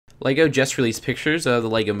LEGO just released pictures of the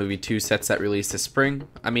LEGO Movie 2 sets that released this spring.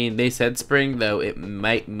 I mean, they said spring, though it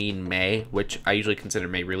might mean May, which I usually consider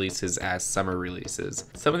May releases as summer releases.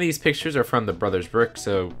 Some of these pictures are from the Brothers Brick,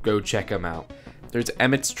 so go check them out. There's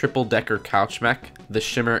Emmet's triple-decker couch mech, the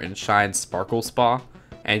Shimmer and Shine Sparkle Spa,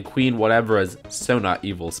 and Queen Watevra's So Not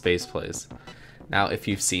Evil Space Plays. Now, if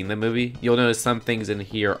you've seen the movie, you'll notice some things in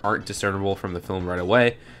here aren't discernible from the film right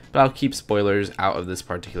away, but I'll keep spoilers out of this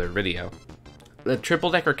particular video. The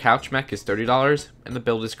triple-decker couch mech is $30, and the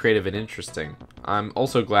build is creative and interesting. I'm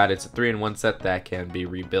also glad it's a 3-in-1 set that can be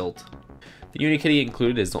rebuilt. The Unikitty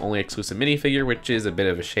included is the only exclusive minifigure, which is a bit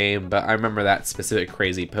of a shame, but I remember that specific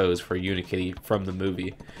crazy pose for Unikitty from the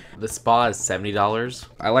movie. The spa is $70.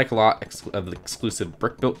 I like a lot of the exclusive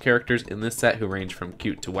brick-built characters in this set who range from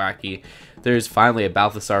cute to wacky. There's finally a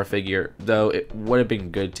Balthasar figure, though it would have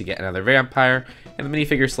been good to get another vampire, and the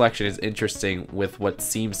minifigure selection is interesting with what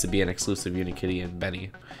seems to be an exclusive Unikitty and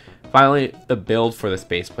Benny. Finally, the build for the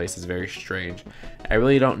space place is very strange. I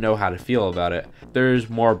really don't know how to feel about it. There's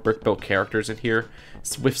more brick-built characters in here.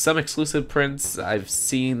 With some exclusive prints, I've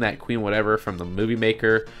seen that Queen Watevra from the Movie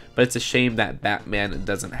Maker, but it's a shame that Batman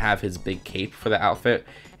doesn't have his big cape for the outfit,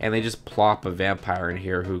 and they just plop a vampire in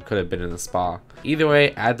here who could have been in the spa. Either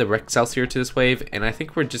way, add the Excelsior to this wave, and I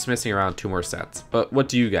think we're just missing around 2 more sets. But what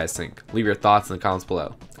do you guys think? Leave your thoughts in the comments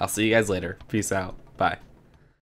below. I'll see you guys later. Peace out. Bye.